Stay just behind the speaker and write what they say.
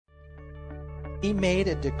He made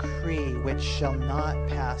a decree which shall not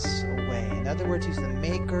pass away. In other words, he's the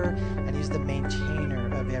maker and he's the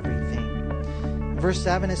maintainer of everything. Verse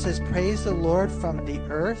 7, it says, praise the Lord from the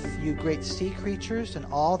earth, you great sea creatures and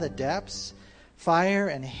all the depths, fire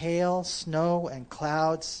and hail, snow and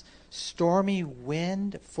clouds, stormy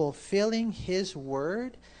wind, fulfilling his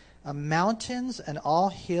word, mountains and all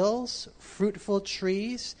hills, fruitful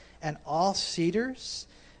trees and all cedars,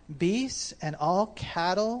 beasts and all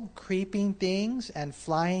cattle, creeping things and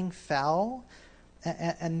flying fowl.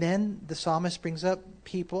 And then the psalmist brings up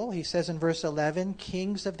people. He says in verse 11,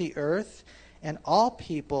 kings of the earth and all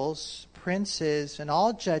peoples, princes and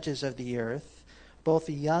all judges of the earth, both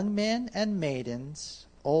young men and maidens,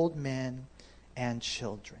 old men and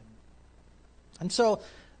children. And so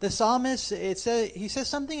the psalmist, he says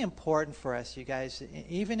something important for us, you guys.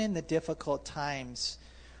 Even in the difficult times,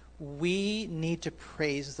 we need to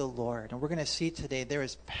praise the Lord. And we're going to see today there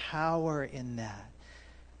is power in that.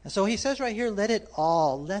 And so he says right here,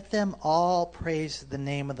 let them all praise the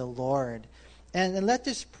name of the Lord. And let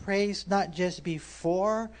this praise not just be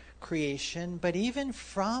for creation, but even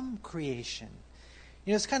from creation.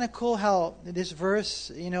 You know, it's kind of cool how this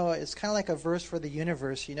verse, it's kind of like a verse for the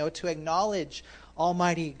universe, to acknowledge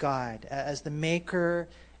Almighty God as the maker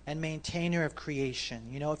and maintainer of creation.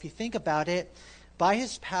 If you think about it, by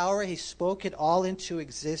his power, he spoke it all into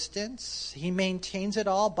existence. He maintains it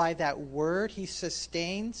all by that word. He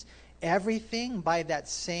sustains everything by that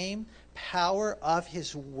same power of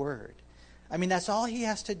his word. I mean, that's all he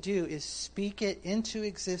has to do is speak it into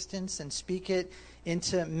existence and speak it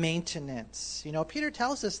into maintenance. Peter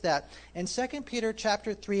tells us that. In 2 Peter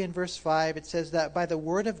chapter 3 and verse 5, it says that by the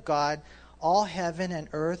word of God, all heaven and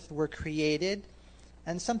earth were created.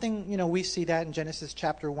 And something, we see that in Genesis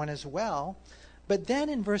chapter 1 as well. But then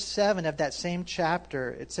in verse 7 of that same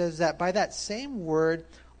chapter, it says that by that same word,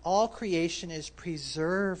 all creation is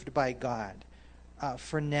preserved by God.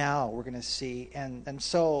 For now, we're going to see. And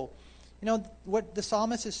so, what the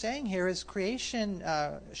psalmist is saying here is creation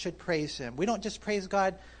should praise him. We don't just praise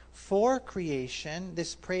God for creation.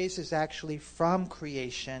 This praise is actually from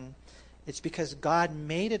creation. It's because God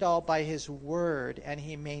made it all by his word, and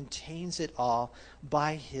he maintains it all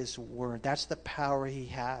by his word. That's the power he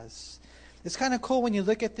has. It's kind of cool when you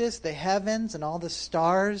look at this, the heavens and all the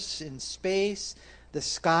stars in space, the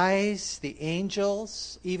skies, the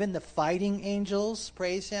angels, even the fighting angels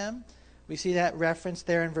praise him. We see that reference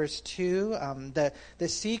there in verse 2. The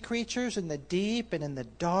sea creatures in the deep and in the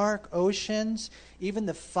dark oceans, even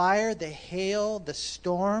the fire, the hail, the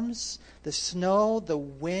storms, the snow, the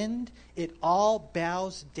wind, it all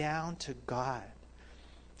bows down to God.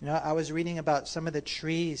 I was reading about some of the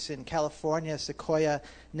trees in California, Sequoia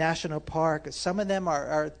National Park. Some of them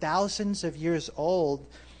are thousands of years old.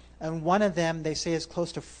 And one of them, they say, is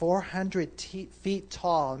close to 400 feet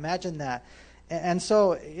tall. Imagine that. And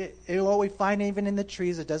so what we find even in the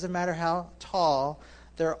trees, it doesn't matter how tall,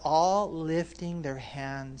 they're all lifting their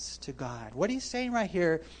hands to God. What he's saying right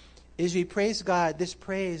here is we praise God. This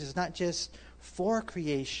praise is not just for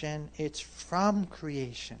creation, it's from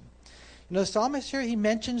creation. The psalmist here, he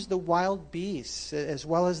mentions the wild beasts as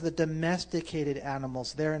well as the domesticated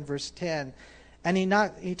animals there in verse 10. And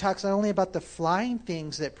he talks not only about the flying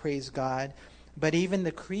things that praise God, but even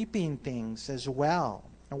the creeping things as well.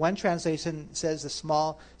 And one translation says the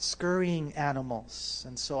small scurrying animals.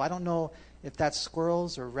 And so I don't know if that's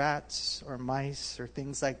squirrels or rats or mice or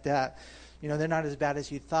things like that. They're not as bad as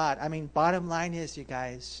you thought. I mean, bottom line is, you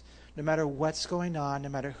guys, no matter what's going on, no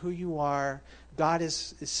matter who you are, God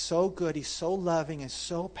is so good, he's so loving and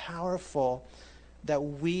so powerful that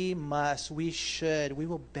we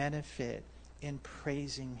will benefit in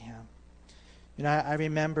praising him. I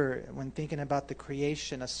remember when thinking about the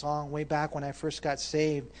creation, a song way back when I first got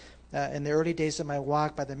saved, in the early days of my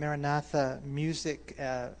walk by the Maranatha music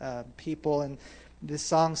people. And this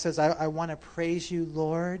song says, I want to praise you,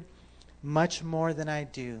 Lord, much more than I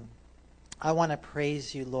do. I want to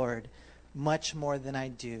praise you, Lord, much more than I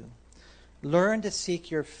do. Learn to seek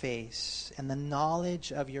your face and the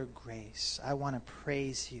knowledge of your grace. I want to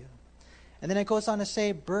praise you. And then it goes on to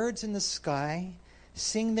say, birds in the sky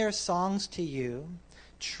sing their songs to you.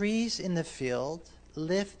 Trees in the field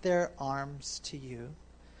lift their arms to you.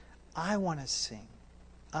 I want to sing.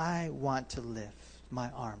 I want to lift my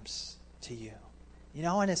arms to you.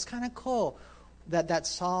 And it's kind of cool that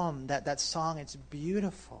song, it's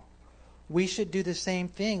beautiful. We should do the same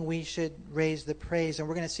thing. We should raise the praise. And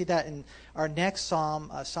we're going to see that in our next psalm,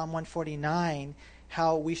 Psalm 149,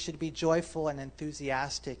 how we should be joyful and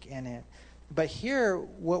enthusiastic in it. But here,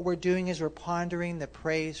 what we're doing is we're pondering the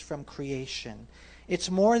praise from creation. It's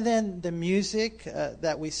more than the music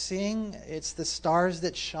that we sing. It's the stars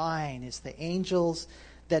that shine. It's the angels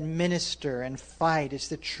that minister and fight. It's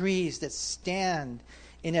the trees that stand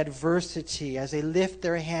in adversity as they lift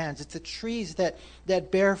their hands. It's the trees that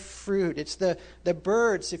bear fruit. It's the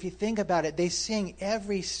birds, if you think about it, they sing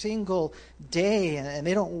every single day, and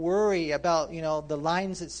they don't worry about, the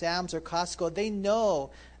lines at Sam's or Costco. They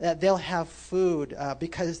know that they'll have food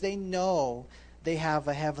because they know they have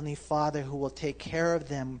a Heavenly Father who will take care of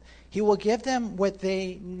them. He will give them what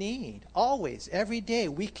they need, always, every day.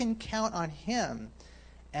 We can count on Him,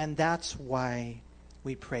 and that's why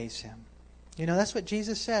we praise Him. That's what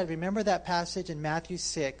Jesus said. Remember that passage in Matthew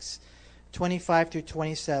 6:25 through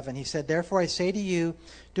 27. He said, "Therefore I say to you,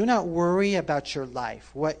 do not worry about your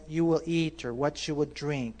life, what you will eat or what you will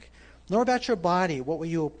drink, nor about your body, what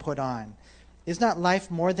you will put on. Is not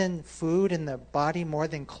life more than food and the body more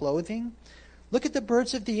than clothing? Look at the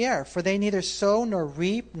birds of the air, for they neither sow nor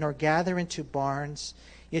reap nor gather into barns,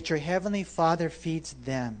 yet your heavenly Father feeds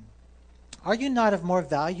them. Are you not of more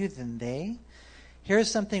value than they?"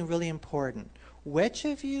 Here's something really important. Which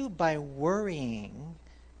of you, by worrying,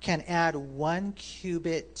 can add 1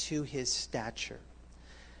 cubit to his stature?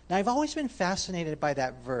 Now, I've always been fascinated by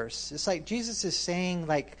that verse. It's like Jesus is saying,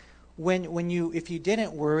 if you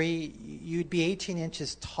didn't worry, you'd be 18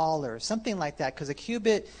 inches taller, something like that, because a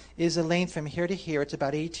cubit is a length from here to here. It's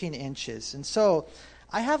about 18 inches. And so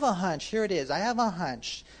I have a hunch, here it is, I have a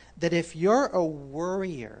hunch that if you're a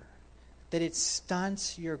worrier, that it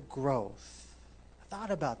stunts your growth.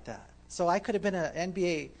 Thought about that. So I could have been an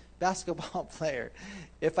NBA basketball player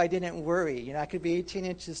if I didn't worry. I could be 18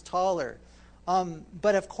 inches taller.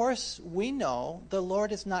 But of course, we know the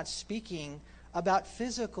Lord is not speaking about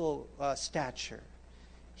physical stature.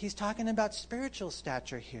 He's talking about spiritual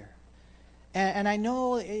stature here. And I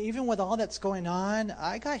know even with all that's going on,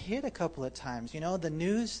 I got hit a couple of times. The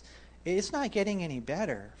news, it's not getting any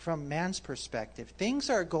better from man's perspective. Things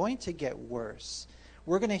are going to get worse.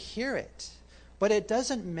 We're going to hear it. But it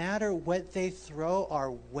doesn't matter what they throw our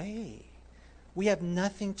way. We have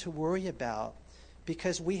nothing to worry about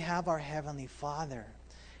because we have our Heavenly Father.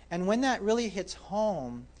 And when that really hits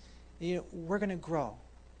home, we're going to grow.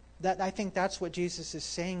 I think that's what Jesus is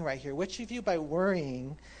saying right here. Which of you, by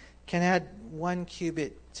worrying, can add 1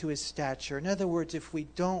 cubit to his stature? In other words, if we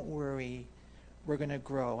don't worry, we're going to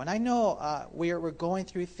grow. And I know we're going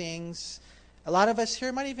through things. A lot of us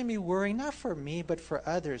here might even be worrying, not for me, but for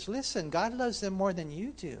others. Listen, God loves them more than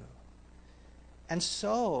you do. And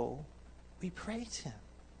so, we praise Him.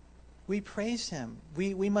 We praise Him.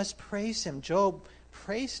 We must praise Him. Job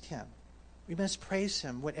praised Him. We must praise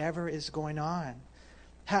Him, whatever is going on.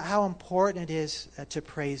 How important it is to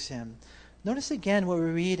praise Him. Notice again what we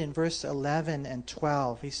read in verse 11 and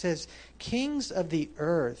 12. He says, "Kings of the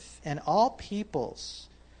earth and all peoples,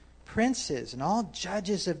 princes and all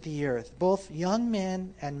judges of the earth, both young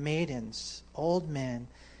men and maidens, old men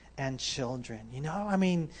and children."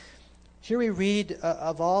 Here we read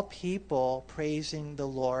of all people praising the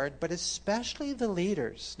Lord, but especially the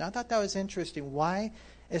leaders. Now, I thought that was interesting. Why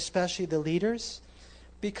especially the leaders?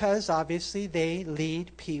 Because obviously they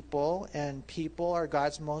lead people, and people are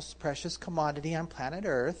God's most precious commodity on planet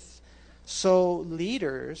Earth. So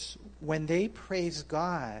leaders, when they praise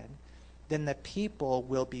God, then the people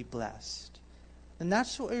will be blessed. And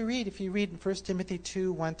that's what we read. If you read in 1 Timothy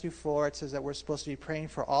 2, 1 through 4, it says that we're supposed to be praying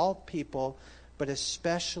for all people, but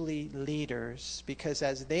especially leaders, because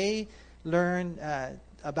as they learn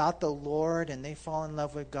about the Lord and they fall in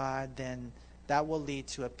love with God, then that will lead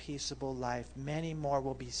to a peaceable life. Many more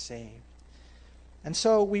will be saved. And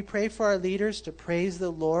so we pray for our leaders to praise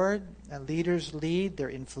the Lord. And leaders lead, they're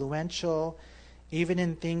influential, even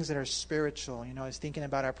in things that are spiritual. I was thinking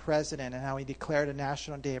about our president and how he declared a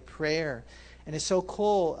national day of prayer. And it's so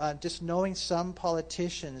cool just knowing some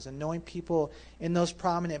politicians and knowing people in those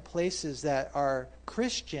prominent places that are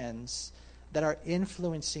Christians that are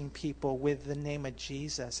influencing people with the name of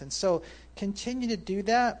Jesus. And so continue to do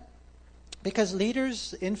that, because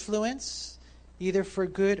leaders influence either for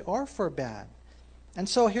good or for bad. And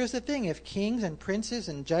so here's the thing. If kings and princes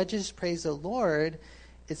and judges praise the Lord,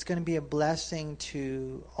 it's going to be a blessing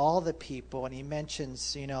to all the people. And he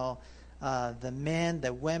mentions, the men,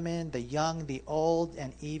 the women, the young, the old,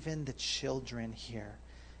 and even the children here,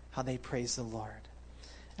 how they praise the Lord.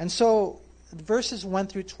 And so verses 1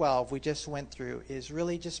 through 12 we just went through is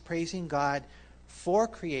really just praising God for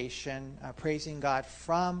creation, praising God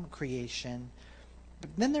from creation. But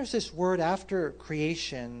then there's this word after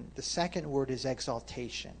creation. The second word is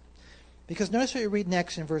exaltation. Because notice what you read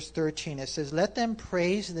next in verse 13. It says, "Let them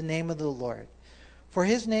praise the name of the Lord, for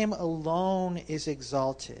his name alone is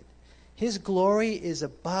exalted. His glory is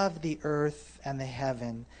above the earth and the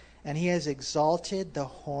heaven, and he has exalted the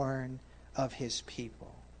horn of his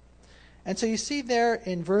people. And so you see there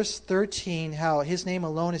in verse 13 how his name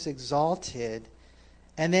alone is exalted,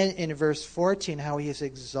 and then in verse 14 how he has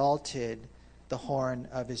exalted the horn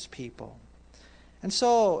of his people. And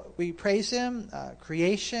so we praise him,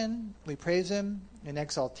 creation, we praise him in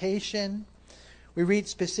exaltation. We read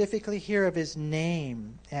specifically here of his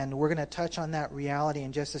name, and we're going to touch on that reality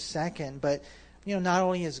in just a second. But, not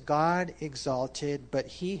only is God exalted, but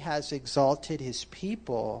he has exalted his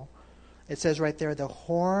people. It says right there, the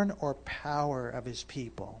horn or power of his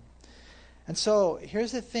people. And so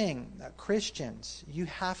here's the thing, Christians, you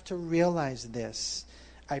have to realize this.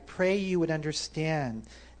 I pray you would understand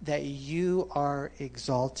that you are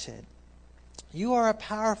exalted. You are a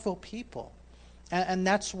powerful people. And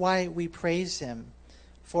that's why we praise him,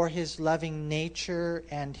 for his loving nature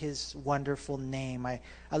and his wonderful name. I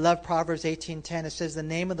love Proverbs 18:10. It says, the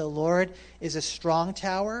name of the Lord is a strong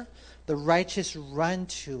tower. The righteous run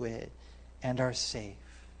to it and are safe.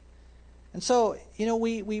 And so,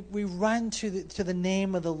 we run to the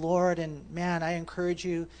name of the Lord. And man, I encourage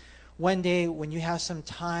you, one day when you have some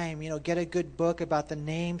time, get a good book about the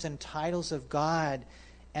names and titles of God,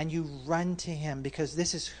 and you run to him, because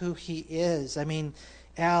this is who he is. I mean,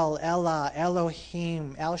 El, Elah,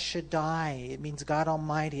 Elohim, El Shaddai, it means God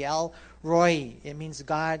Almighty. El Roi, it means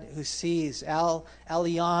God who sees. El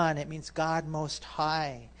Elyon, it means God Most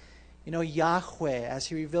High. Yahweh, as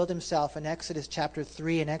he revealed himself in Exodus chapter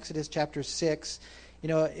 3 and Exodus chapter 6,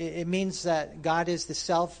 it means that God is the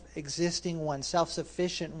self-existing one,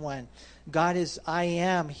 self-sufficient one. God is I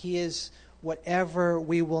am. He is whatever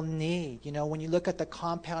we will need. When you look at the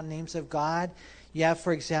compound names of God, you have,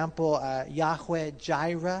 for example, Yahweh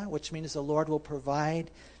Jireh, which means the Lord will provide.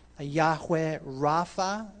 Yahweh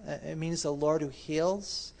Rapha, it means the Lord who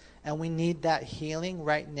heals, and we need that healing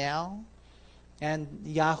right now. And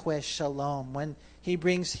Yahweh Shalom, when he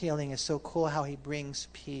brings healing, it's so cool how he brings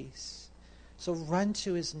peace. So run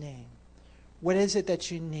to his name. What is it that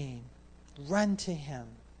you need? Run to him.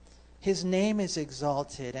 His name is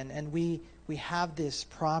exalted, and we have this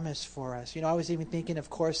promise for us. I was even thinking, of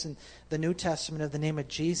course, in the New Testament of the name of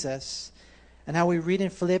Jesus, and how we read in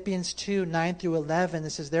Philippians 2, 9 through 11, it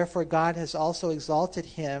says, therefore God has also exalted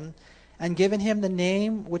him and given him the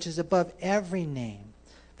name which is above every name,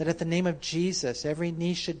 that at the name of Jesus every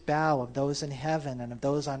knee should bow, of those in heaven and of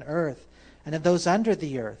those on earth and of those under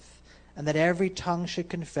the earth, and that every tongue should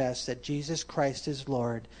confess that Jesus Christ is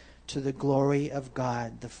Lord, to the glory of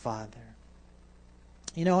God the Father.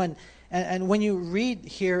 And when you read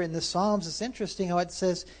here in the Psalms, it's interesting how it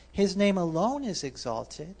says his name alone is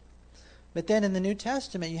exalted. But then in the New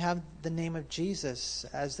Testament, you have the name of Jesus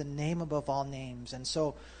as the name above all names. And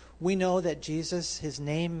so we know that Jesus, his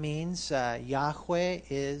name means Yahweh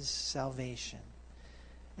is salvation.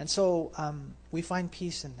 And so we find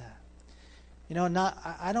peace in that.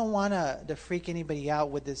 I don't want to freak anybody out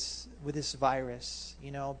with this virus,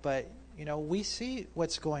 but we see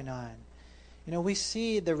what's going on. We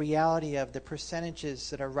see the reality of the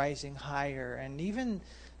percentages that are rising higher, and even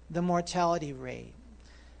the mortality rate.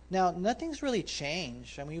 Now, nothing's really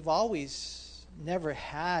changed. I mean, we've always never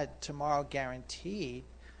had tomorrow guaranteed,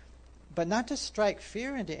 but not to strike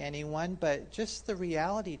fear into anyone, but just the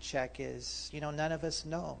reality check is, none of us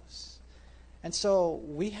knows. And so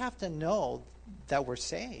we have to know that we're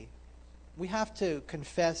saved. We have to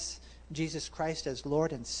confess Jesus Christ as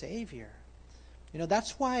Lord and Savior.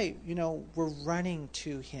 That's why, we're running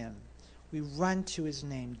to him. We run to his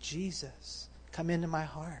name. Jesus, come into my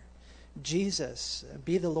heart. Jesus,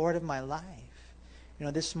 be the Lord of my life.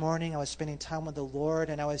 This morning I was spending time with the Lord,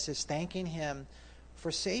 and I was just thanking him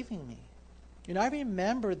for saving me. I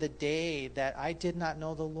remember the day that I did not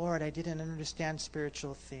know the Lord. I didn't understand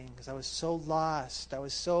spiritual things. I was so lost. I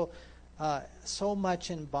was so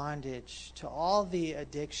much in bondage to all the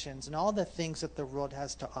addictions and all the things that the world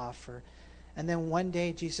has to offer. And then one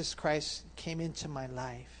day Jesus Christ came into my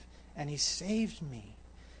life, and he saved me.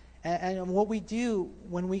 And what we do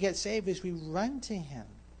when we get saved is we run to him.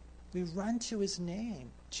 We run to his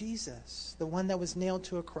name, Jesus, the one that was nailed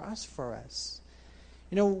to a cross for us.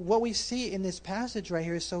 What we see in this passage right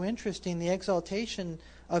here is so interesting, the exaltation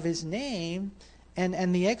of his name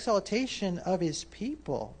and the exaltation of his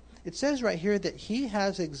people. It says right here that he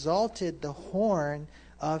has exalted the horn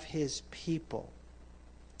of his people.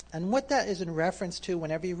 And what that is in reference to,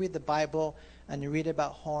 whenever you read the Bible and you read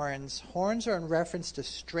about horns, horns are in reference to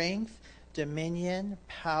strength, dominion,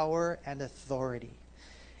 power, and authority.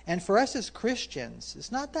 And for us as Christians,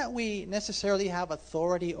 it's not that we necessarily have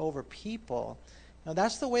authority over people. Now,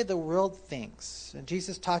 that's the way the world thinks. And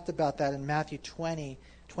Jesus talked about that in Matthew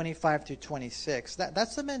 20:25 through 26.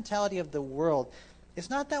 That's the mentality of the world. It's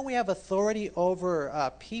not that we have authority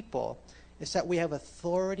over people. It's that we have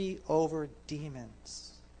authority over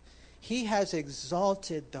demons. He has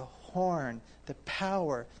exalted the horn, the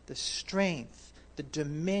power, the strength, the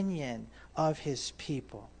dominion of his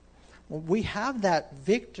people. We have that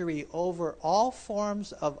victory over all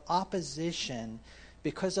forms of opposition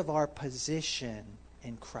because of our position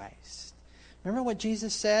in Christ. Remember what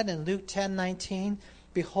Jesus said in Luke 10:19?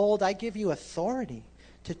 Behold, I give you authority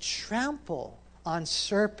to trample on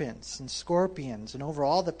serpents and scorpions and over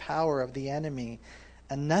all the power of the enemy,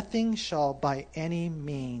 and nothing shall by any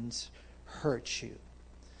means hurt you.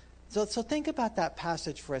 So think about that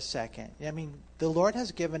passage for a second. I mean, the Lord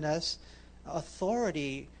has given us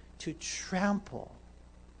authority to trample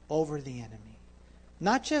over the enemy.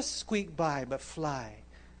 Not just squeak by, but fly.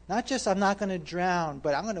 Not just I'm not going to drown,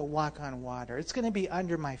 but I'm going to walk on water. It's going to be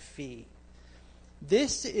under my feet.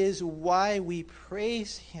 This is why we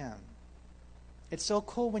praise him. It's so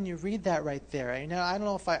cool when you read that right there. You know, I don't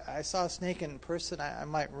know if I saw a snake in person, I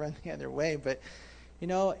might run the other way. But, you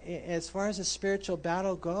know, as far as the spiritual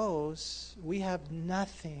battle goes, we have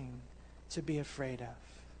nothing to be afraid of.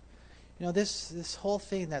 You know, this whole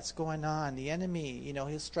thing that's going on, the enemy, you know,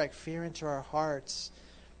 he'll strike fear into our hearts.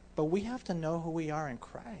 But we have to know who we are in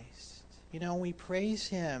Christ. You know, we praise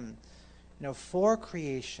him, you know, for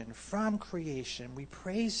creation, from creation. We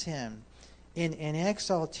praise him in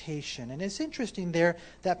exaltation. And it's interesting there,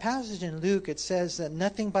 that passage in Luke, it says that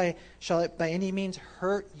nothing shall it by any means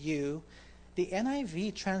hurt you. The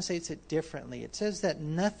NIV translates it differently. It says that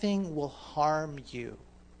nothing will harm you.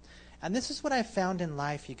 And this is what I found in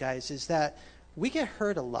life, you guys, is that we get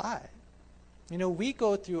hurt a lot. You know, we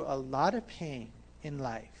go through a lot of pain in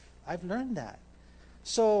life. I've learned that.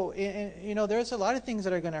 So, you know, there's a lot of things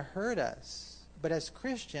that are going to hurt us. But as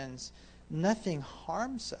Christians, nothing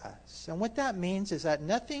harms us. And what that means is that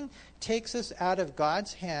nothing takes us out of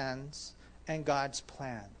God's hands and God's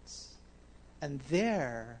plans. And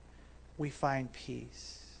there we find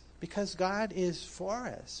peace. Because God is for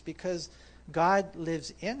us. Because God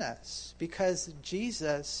lives in us. Because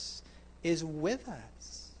Jesus is with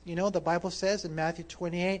us. You know, the Bible says in Matthew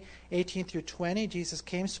 28:18 through 20, Jesus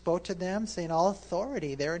came, spoke to them, saying, all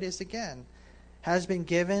authority, there it is again, has been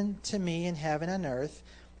given to me in heaven and earth.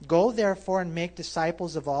 Go therefore and make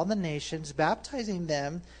disciples of all the nations, baptizing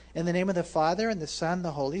them in the name of the Father and the Son and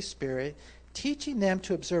the Holy Spirit, teaching them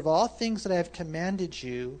to observe all things that I have commanded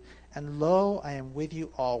you. And lo, I am with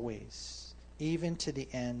you always, even to the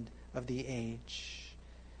end of the age.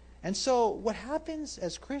 And so what happens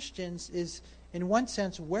as Christians is, in one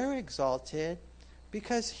sense, we're exalted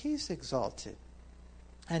because he's exalted.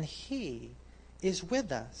 And he is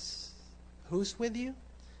with us. Who's with you?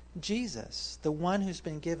 Jesus, the one who's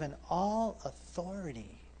been given all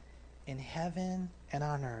authority in heaven and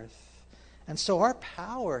on earth. And so our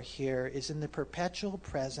power here is in the perpetual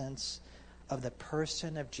presence of the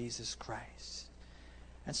person of Jesus Christ.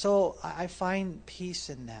 And so I find peace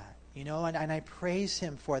in that, you know, and I praise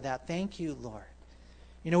him for that. Thank you, Lord.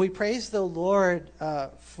 You know, we praise the Lord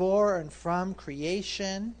for and from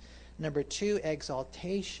creation. Number 2,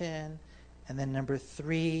 exaltation. And then number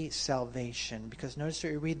 3, salvation. Because notice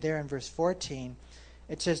what we read there in verse 14.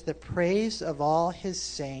 It says, the praise of all his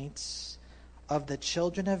saints, of the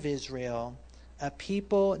children of Israel, a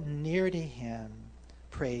people near to him,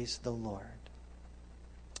 praise the Lord.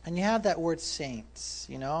 And you have that word saints,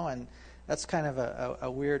 you know, and that's kind of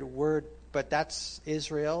a weird word. But that's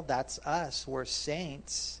Israel, that's us, we're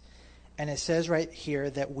saints. And it says right here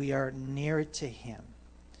that we are near to him.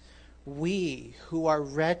 We who are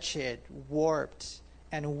wretched, warped,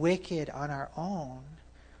 and wicked on our own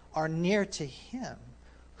are near to him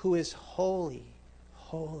who is holy,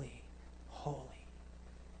 holy, holy.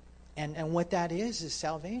 And what that is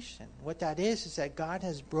salvation. What that is that God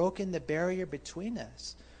has broken the barrier between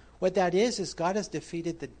us. What that is God has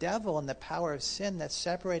defeated the devil and the power of sin that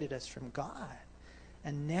separated us from God.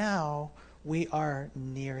 And now we are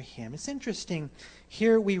near him. It's interesting.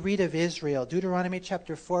 Here we read of Israel. Deuteronomy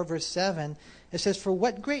chapter 4, verse 7. It says, for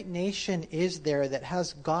what great nation is there that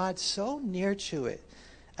has God so near to it,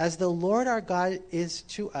 as the Lord our God is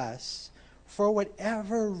to us, for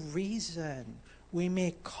whatever reason we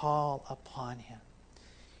may call upon him.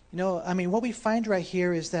 You know, I mean, what we find right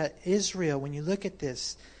here is that Israel, when you look at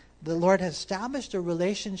this, the Lord has established a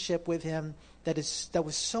relationship with him that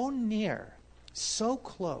was so near, so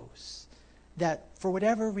close, that for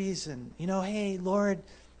whatever reason, you know, hey, Lord,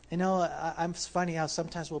 you know, it's funny how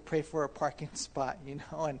sometimes we'll pray for a parking spot, you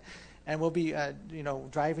know, And we'll be,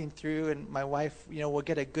 driving through, and my wife, will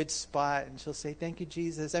get a good spot, and she'll say, "Thank you,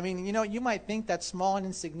 Jesus." I mean, you might think that's small and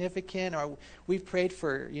insignificant, or we've prayed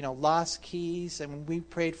for, lost keys, and we've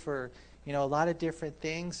prayed for, a lot of different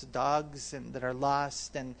things, dogs that are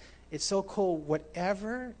lost, and it's so cool.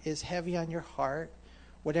 Whatever is heavy on your heart,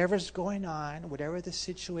 whatever's going on, whatever the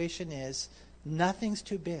situation is, nothing's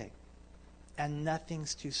too big, and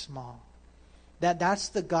nothing's too small. That's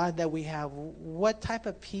the God that we have. What type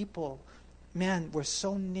of people? Man, we're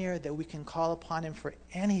so near that we can call upon him for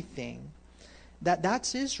anything.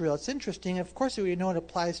 That's Israel. It's interesting. Of course, we know it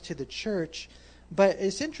applies to the church, but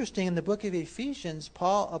it's interesting in the book of Ephesians,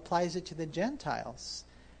 Paul applies it to the Gentiles.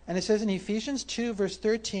 And it says in Ephesians 2, verse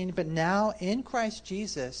 13, "But now in Christ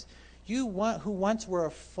Jesus, you who once were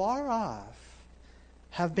afar off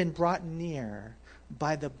have been brought near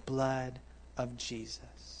by the blood of Jesus."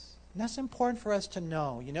 And that's important for us to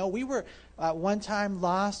know. We were one time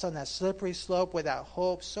lost on that slippery slope without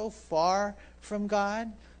hope, so far from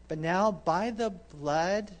God. But now by the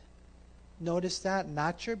blood, notice that,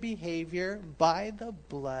 not your behavior, by the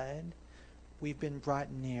blood, we've been brought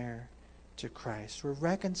near to Christ. We're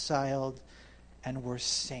reconciled and we're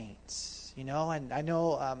saints. And I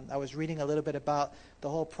know I was reading a little bit about the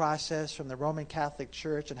whole process from the Roman Catholic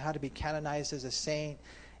Church and how to be canonized as a saint.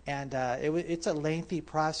 And it's a lengthy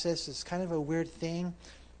process. It's kind of a weird thing.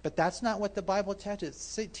 But that's not what the Bible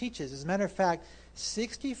teaches. As a matter of fact,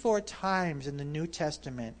 64 times in the New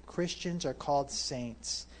Testament, Christians are called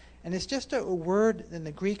saints. And it's just a word in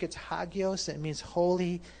the Greek, it's hagios. It means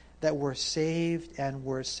holy, that we're saved and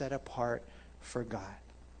we're set apart for God.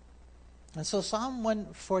 And so Psalm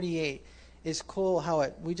 148 is cool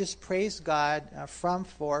how we just praise God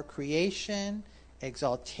for creation,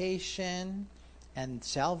 exaltation, and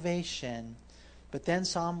salvation. But then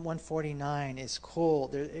Psalm 149 is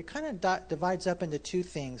cool. It kind of divides up into two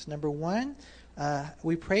things. Number one,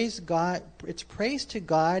 we praise God. It's praise to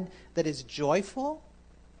God that is joyful.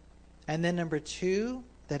 And then number two,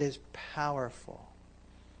 that is powerful.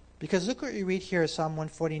 Because look what you read here in Psalm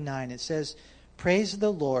 149. It says, "Praise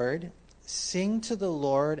the Lord, sing to the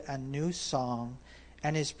Lord a new song,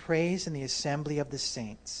 and his praise in the assembly of the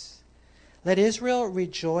saints. Let Israel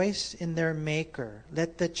rejoice in their Maker.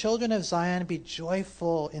 Let the children of Zion be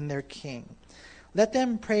joyful in their King. Let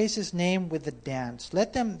them praise his name with a dance.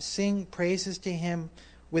 Let them sing praises to him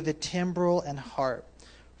with a timbrel and harp.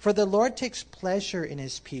 For the Lord takes pleasure in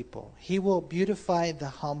his people. He will beautify the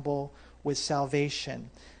humble with salvation.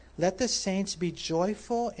 Let the saints be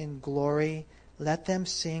joyful in glory. Let them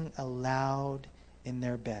sing aloud in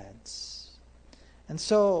their beds." And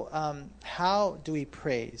so, how do we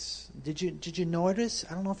praise? Did you notice?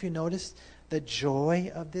 I don't know if you noticed the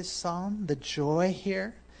joy of this psalm, the joy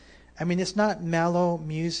here. I mean, it's not mellow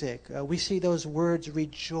music. We see those words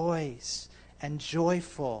rejoice and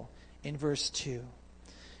joyful in verse 2.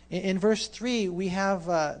 In verse 3, we have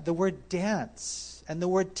the word dance and the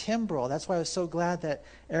word timbrel. That's why I was so glad that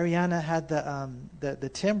Ariana had the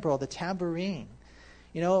timbrel, the tambourine.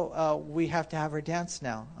 We have to have her dance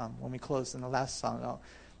now when we close in the last song.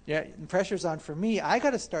 Yeah, pressure's on for me. I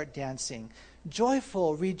got to start dancing.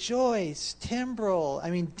 Joyful, rejoice, timbrel.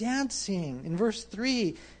 Dancing. In verse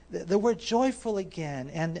 3, the word joyful again.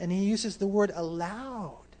 And he uses the word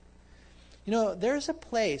aloud. There's a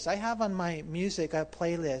place. I have on my music a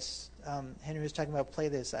playlist. Henry was talking about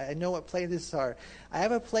playlists. I know what playlists are. I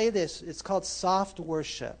have a playlist. It's called Soft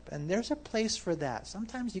Worship. And there's a place for that.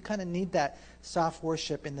 Sometimes you kind of need that soft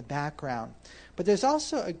worship in the background. But there's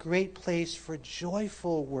also a great place for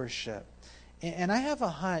joyful worship. And I have a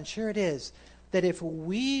hunch, here it is, that if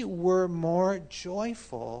we were more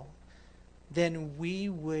joyful, then we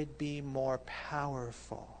would be more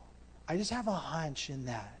powerful. I just have a hunch in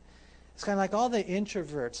that. It's kind of like all the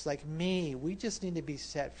introverts like me, we just need to be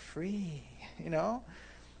set free,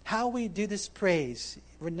 How we do this praise,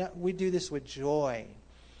 we do this with joy.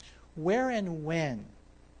 Where and when?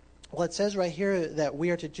 Well, it says right here that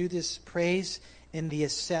we are to do this praise in the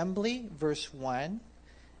assembly, verse 1.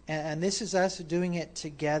 And this is us doing it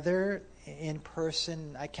together in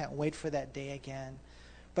person. I can't wait for that day again.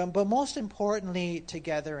 But most importantly,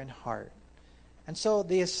 together in heart. And so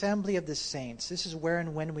the assembly of the saints, this is where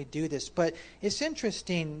and when we do this. But it's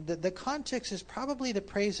interesting, the context is probably the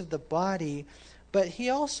praise of the body, but he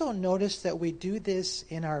also noticed that we do this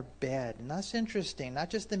in our bed. And that's interesting, not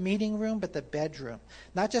just the meeting room, but the bedroom.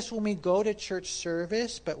 Not just when we go to church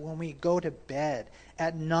service, but when we go to bed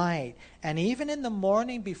at night. And even in the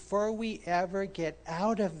morning before we ever get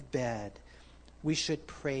out of bed, we should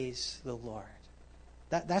praise the Lord.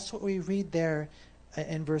 That's what we read there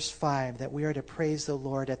in verse 5, that we are to praise the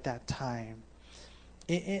Lord at that time.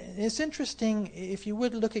 It's interesting, if you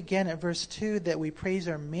would look again at verse 2, that we praise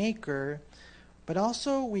our Maker, but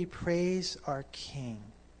also we praise our King.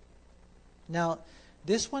 Now,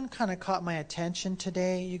 this one kind of caught my attention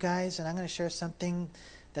today, you guys, and I'm going to share something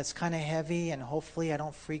that's kind of heavy, and hopefully I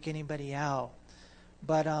don't freak anybody out.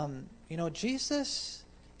 But, Jesus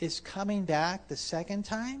is coming back the second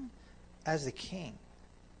time as the King.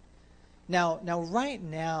 Now, right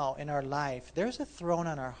now in our life, there's a throne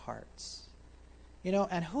on our hearts.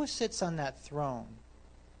 And who sits on that throne?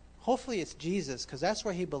 Hopefully it's Jesus, because that's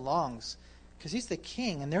where he belongs, because he's the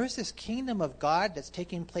King. And there is this kingdom of God that's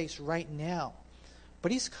taking place right now.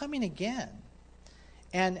 But he's coming again.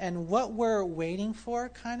 And what we're waiting for,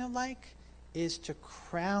 kind of like, is to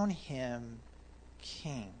crown him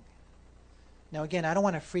King. Now, again, I don't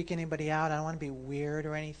want to freak anybody out. I don't want to be weird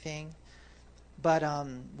or anything. But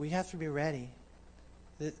we have to be ready.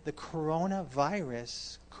 The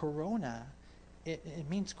coronavirus, corona, it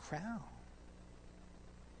means crown.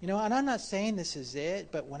 And I'm not saying this is it,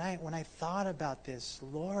 but when I thought about this,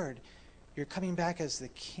 Lord, you're coming back as the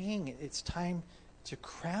King. It's time to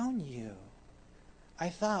crown you. I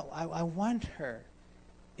thought, I wonder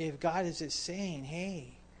if God is just saying, hey,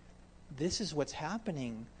 this is what's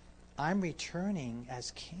happening. I'm returning as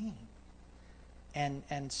King.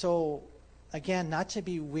 And so, again, not to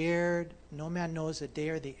be weird, no man knows the day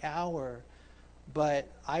or the hour, but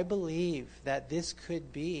I believe that this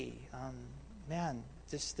could be,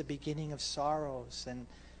 just the beginning of sorrows.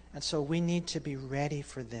 And so we need to be ready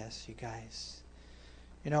for this, you guys.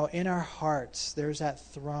 In our hearts, there's that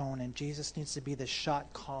throne, and Jesus needs to be the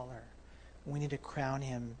shot caller. We need to crown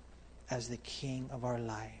him as the King of our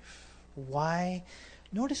life. Why?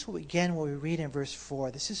 Notice what we read in verse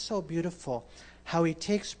 4. This is so beautiful. How he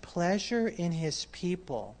takes pleasure in his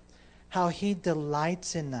people. How he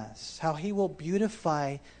delights in us. How he will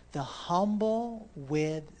beautify the humble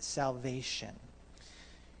with salvation.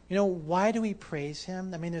 Why do we praise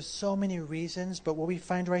him? There's so many reasons, but what we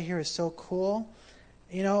find right here is so cool.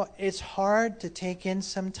 It's hard to take in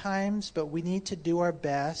sometimes, but we need to do our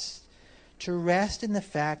best to rest in the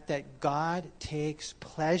fact that God takes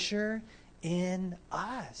pleasure in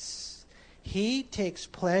us. He takes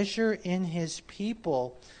pleasure in his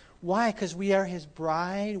people. Why? Because we are his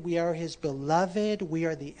bride, we are his beloved, we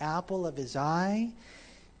are the apple of his eye.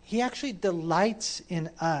 He actually delights in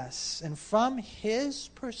us. And from his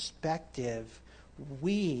perspective,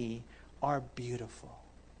 we are beautiful.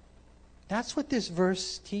 That's what this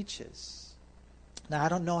verse teaches. Now, I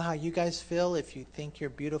don't know how you guys feel, if you think you're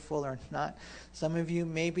beautiful or not. Some of you,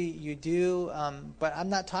 maybe you do. But I'm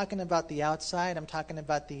not talking about the outside. I'm talking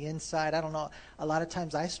about the inside. I don't know. A lot of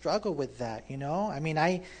times I struggle with that,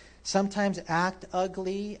 I sometimes act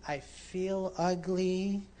ugly. I feel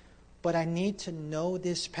ugly. But I need to know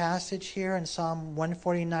this passage here in Psalm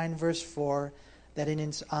 149, verse 4, that in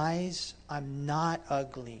his eyes I'm not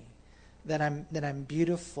ugly, that I'm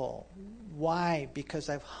beautiful. Why? Because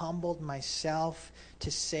I've humbled myself to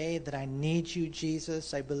say that I need you,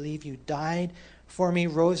 Jesus. I believe you died for me,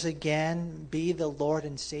 rose again, be the Lord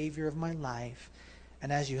and Savior of my life.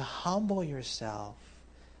 And as you humble yourself,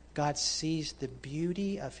 God sees the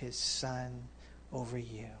beauty of his Son over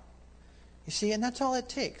you. You see, and that's all it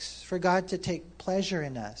takes for God to take pleasure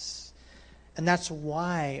in us. And that's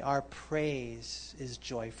why our praise is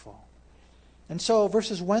joyful. And so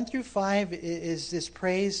verses 1 through 5 is this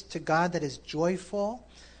praise to God that is joyful,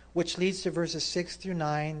 which leads to verses 6 through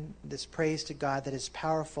 9, this praise to God that is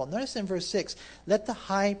powerful. Notice in verse 6, let the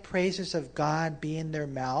high praises of God be in their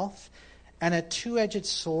mouth and a two-edged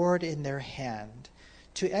sword in their hand,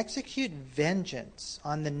 to execute vengeance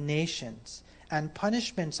on the nations and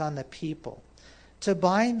punishments on the people, to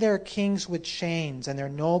bind their kings with chains and their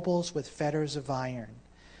nobles with fetters of iron,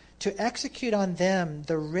 to execute on them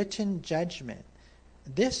the written judgment.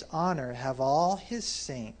 This honor have all his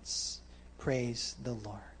saints. Praise the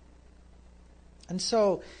Lord. And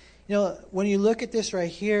so, when you look at this right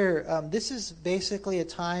here, this is basically a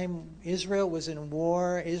time Israel was in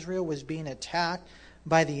war. Israel was being attacked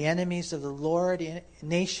by the enemies of the Lord.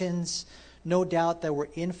 Nations, no doubt, that were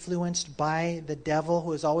influenced by the devil,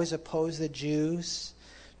 who has always opposed the Jews,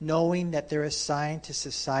 knowing that they're assigned to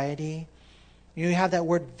society. You have that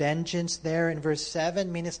word vengeance there in verse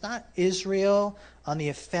 7. It's not Israel on the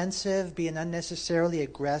offensive, being unnecessarily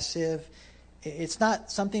aggressive. It's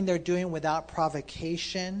not something they're doing without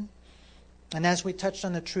provocation. And as we touched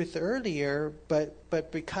on the truth earlier,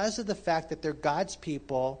 but because of the fact that they're God's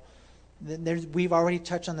people, we've already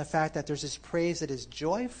touched on the fact that there's this praise that is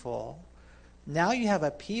joyful. Now you have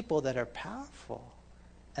a people that are powerful,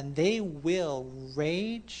 and they will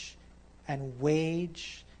rage and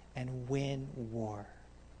wage and win war.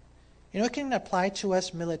 It can apply to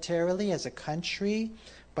us militarily as a country,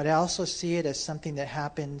 but I also see it as something that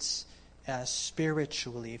happens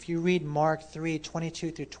spiritually. If you read Mark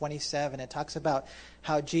 3:22 through 27, it talks about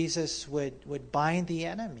how Jesus would bind the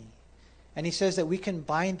enemy. And he says that we can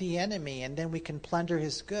bind the enemy and then we can plunder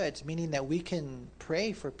his goods, meaning that we can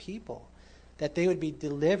pray for people, that they would be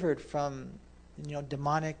delivered from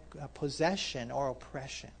demonic possession or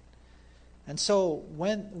oppression. And so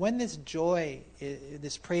when this joy,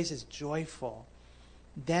 this praise is joyful,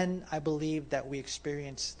 then I believe that we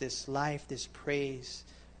experience this life, this praise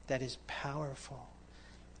that is powerful.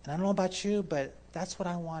 And I don't know about you, but that's what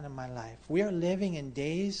I want in my life. We are living in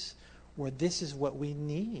days where this is what we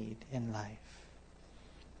need in life.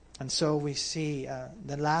 And so we see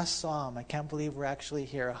the last psalm. I can't believe we're actually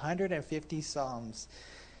here. 150 psalms.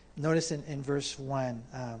 Notice in verse 1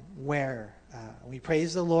 where we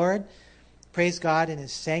praise the Lord, praise God in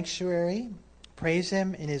his sanctuary, praise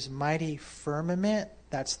him in his mighty firmament.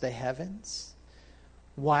 That's the heavens.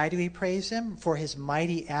 Why do we praise him? For his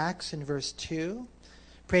mighty acts in verse 2.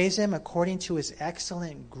 Praise him according to his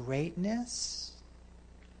excellent greatness.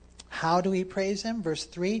 How do we praise him? Verse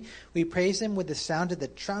 3, we praise him with the sound of the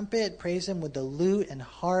trumpet, praise him with the lute and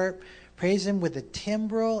harp, praise him with the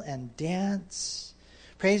timbrel and dance,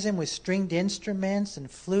 praise him with stringed instruments and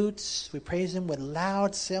flutes, we praise him with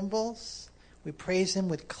loud cymbals, we praise him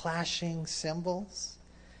with clashing cymbals.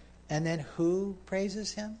 And then who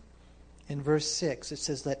praises him? In verse 6, it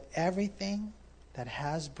says, let everything that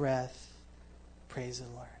has breath praise the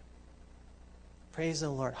Lord. Praise the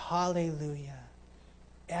Lord. Hallelujah.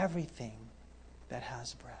 Everything that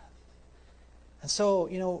has breath. And so,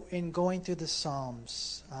 in going through the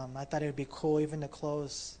Psalms, I thought it would be cool even to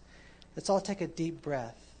close. Let's all take a deep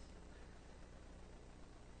breath.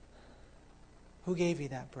 Who gave you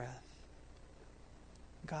that breath?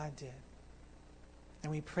 God did.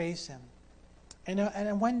 And we praise him.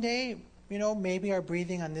 And one day, maybe our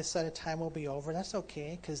breathing on this side of time will be over. That's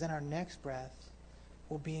okay, because then our next breath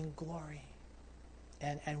will be in glory.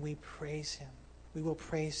 And we praise him. We will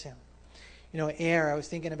praise him. Air, I was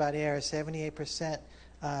thinking about air, 78%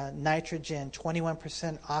 nitrogen,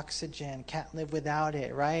 21% oxygen. Can't live without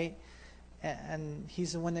it, right? And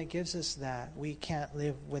he's the one that gives us that. We can't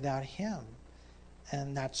live without him.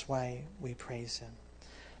 And that's why we praise him.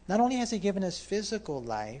 Not only has he given us physical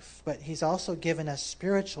life, but he's also given us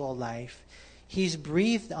spiritual life. He's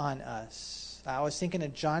breathed on us. I was thinking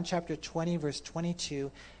of John chapter 20, verse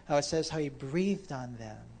 22, how it says how he breathed on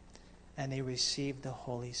them and they received the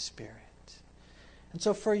Holy Spirit. And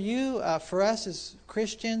so for you, for us as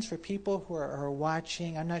Christians, for people who are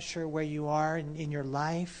watching, I'm not sure where you are in your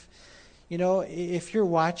life. If you're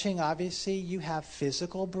watching, obviously you have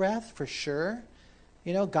physical breath for sure.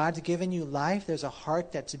 God's given you life. There's a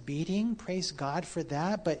heart that's beating. Praise God for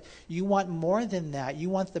that. But you want more than that. You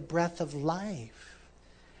want the breath of life.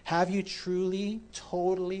 Have you truly,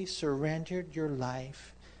 totally surrendered your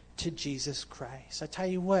life to Jesus Christ? I tell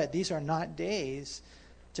you what, these are not days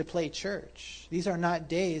to play church. These are not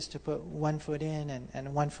days to put one foot in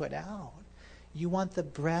and one foot out. You want the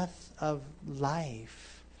breath of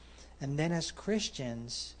life. And then as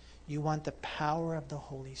Christians, you want the power of the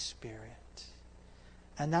Holy Spirit.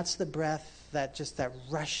 And that's the breath, that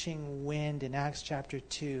rushing wind in Acts chapter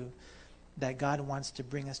 2, that God wants to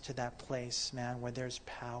bring us to that place, man, where there's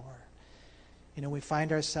power. We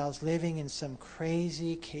find ourselves living in some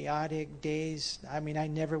crazy, chaotic days. I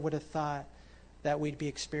never would have thought that we'd be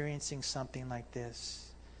experiencing something like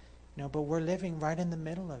this. But we're living right in the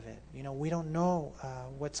middle of it. We don't know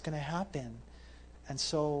what's going to happen. And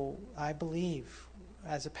so I believe,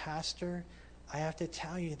 as a pastor, I have to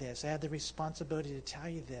tell you this. I have the responsibility to tell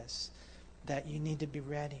you this, that you need to be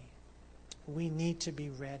ready. We need to be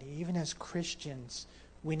ready. Even as Christians,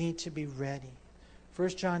 we need to be ready. 1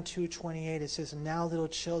 John 2:28, it says, now little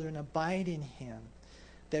children, abide in him,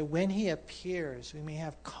 that when he appears, we may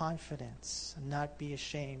have confidence and not be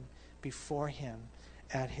ashamed before him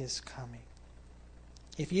at his coming.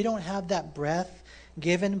 If you don't have that breath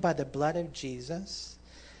given by the blood of Jesus,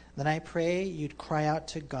 then I pray you'd cry out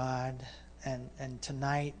to God. And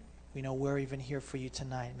tonight, we're even here for you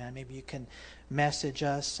tonight, man. Maybe you can message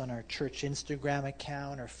us on our church Instagram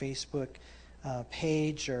account or Facebook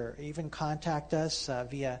page, or even contact us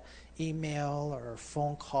via email or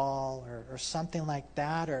phone call or something like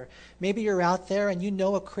that. Or maybe you're out there and you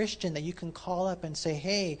know a Christian that you can call up and say,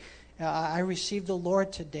 hey, I received the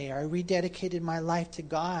Lord today. I rededicated my life to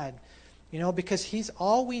God. Because he's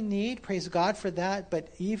all we need. Praise God for that. But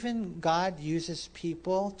even God uses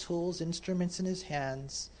people, tools, instruments in his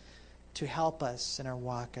hands to help us in our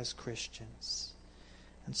walk as Christians.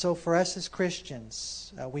 And so for us as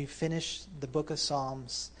Christians, we finished the book of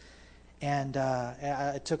Psalms. And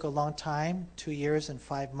it took a long time, 2 years and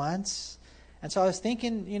 5 months. And so I was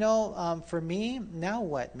thinking, for me, now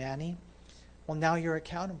what, Manny? Well, now you're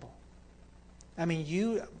accountable. I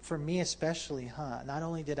mean, for me especially, not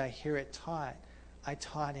only did I hear it taught, I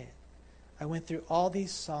taught it. I went through all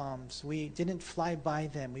these Psalms. We didn't fly by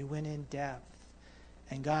them. We went in depth.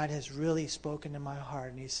 And God has really spoken to my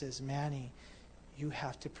heart. And he says, Manny, you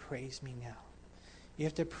have to praise me now. You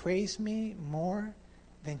have to praise me more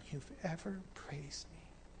than you've ever praised me.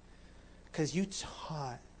 Because you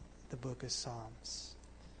taught the book of Psalms.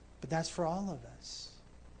 But that's for all of us.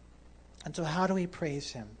 And so how do we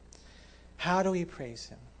praise him? How do we praise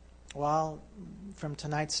him? Well, from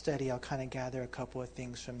tonight's study, I'll kind of gather a couple of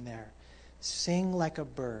things from there. Sing like a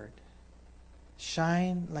bird.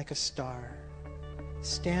 Shine like a star.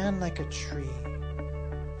 Stand like a tree.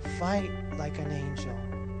 Fight like an angel.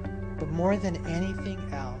 But more than anything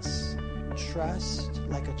else, trust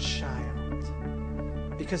like a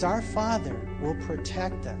child. Because our Father will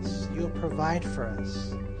protect us. He will provide for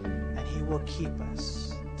us. And he will keep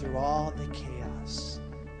us through all the chaos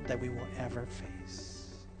that we will ever face.